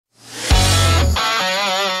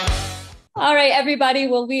All right, everybody.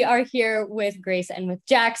 Well, we are here with Grace and with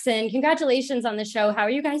Jackson. Congratulations on the show. How are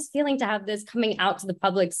you guys feeling to have this coming out to the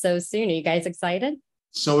public so soon? Are you guys excited?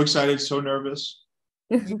 So excited, so nervous.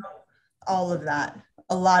 All of that.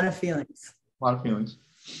 A lot of feelings. A lot of feelings.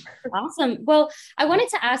 Awesome. Well, I wanted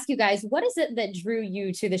to ask you guys, what is it that drew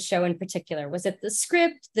you to the show in particular? Was it the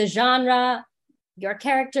script, the genre, your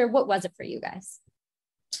character? What was it for you guys?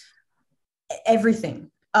 Everything.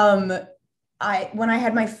 When I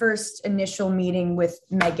had my first initial meeting with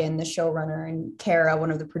Megan, the showrunner, and Kara,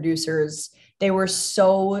 one of the producers, they were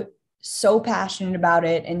so passionate about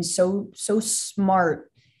it and so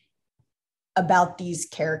smart about these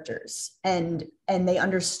characters, and they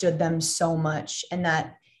understood them so much, and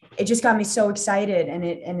that it just got me so excited. And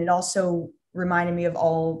it also reminded me of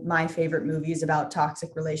all my favorite movies about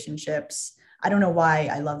toxic relationships. I don't know why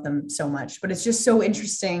I love them so much, but it's just so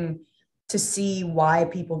interesting to see why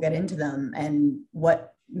people get into them and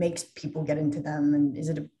what makes people get into them. And is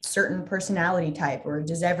it a certain personality type, or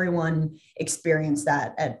does everyone experience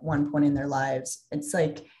that at one point in their lives? It's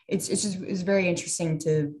like, it's very interesting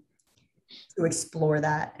to explore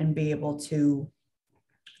that and be able to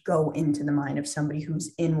go into the mind of somebody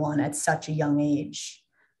who's in one at such a young age.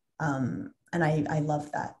 And I love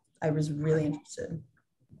that. I was really interested.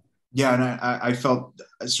 Yeah, and I felt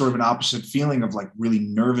sort of an opposite feeling of like really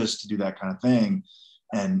nervous to do that kind of thing,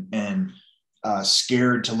 and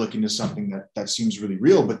scared to look into something that seems really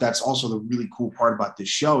real. But that's also the really cool part about this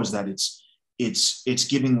show, is that it's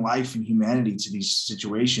giving life and humanity to these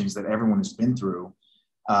situations that everyone has been through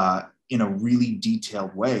in a really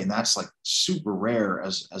detailed way. And that's like super rare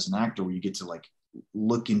as an actor, where you get to like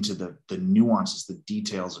look into the nuances, the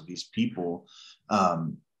details of these people,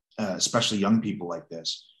 especially young people like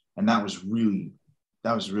this. And that was really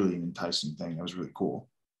an enticing thing. That was really cool.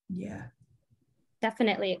 Yeah,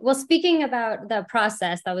 definitely. Well, speaking about the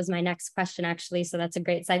process, that was my next question, actually. So that's a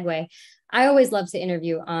great segue. I always love to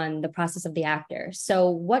interview on the process of the actor. So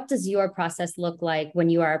what does your process look like when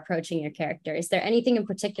you are approaching your character? Is there anything in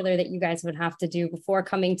particular that you guys would have to do before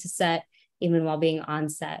coming to set, even while being on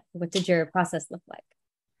set? What did your process look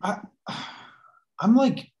like? I'm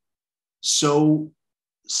like so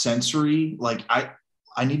sensory. Like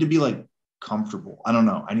I need to be like comfortable. I don't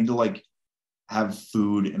know. I need to like have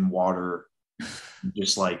food and water.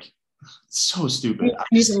 Just like, it's so stupid.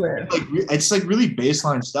 It's like really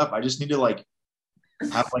baseline stuff. I just need to like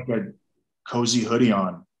have like a cozy hoodie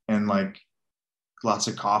on and like lots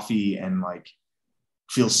of coffee and like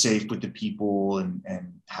feel safe with the people and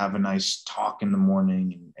have a nice talk in the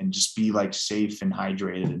morning and just be like safe and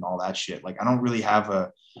hydrated and all that shit. Like I don't really have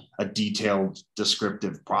a detailed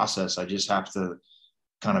descriptive process. I just have to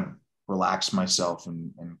kind of relax myself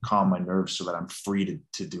and calm my nerves so that I'm free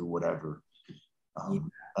to do whatever.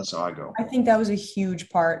 That's how I go. I think that was a huge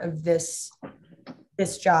part of this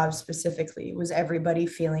job specifically, was everybody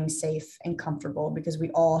feeling safe and comfortable, because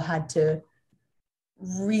we all had to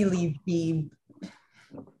really be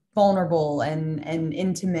vulnerable and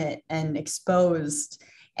intimate and exposed.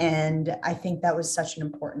 And I think that was such an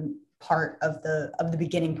important part of the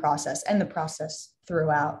beginning process and the process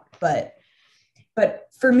throughout. But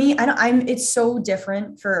for me, it's so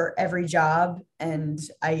different for every job. And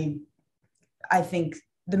I think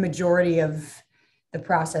the majority of the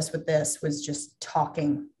process with this was just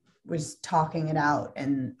talking it out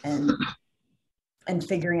and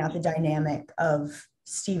figuring out the dynamic of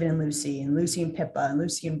Stephen and Lucy and Pippa and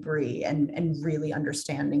Lucy and Bree, and really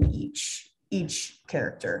understanding each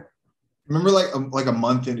character. Remember like a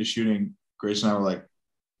month into shooting, Grace and I were like,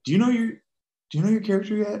 do you know your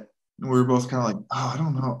character yet? And we were both kind of like, oh, I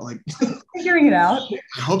don't know. Like figuring it out.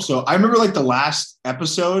 I hope so. I remember like the last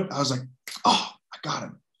episode, I was like, oh, I got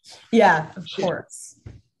him. Yeah, of course.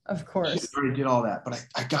 Of course. I already did all that, but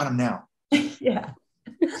I got him now. Yeah.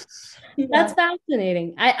 That's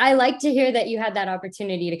fascinating. I like to hear that you had that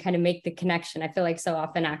opportunity to kind of make the connection. I feel like so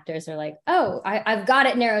often actors are like, oh, I've got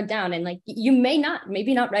it narrowed down. And like, you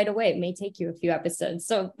maybe not right away. It may take you a few episodes.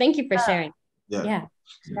 So thank you for sharing. Yeah.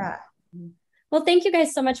 Well, thank you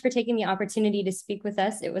guys so much for taking the opportunity to speak with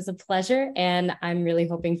us. It was a pleasure. And I'm really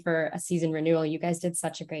hoping for a season renewal. You guys did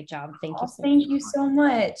such a great job. Thank you so much. Thank you so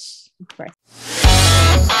much. Of course.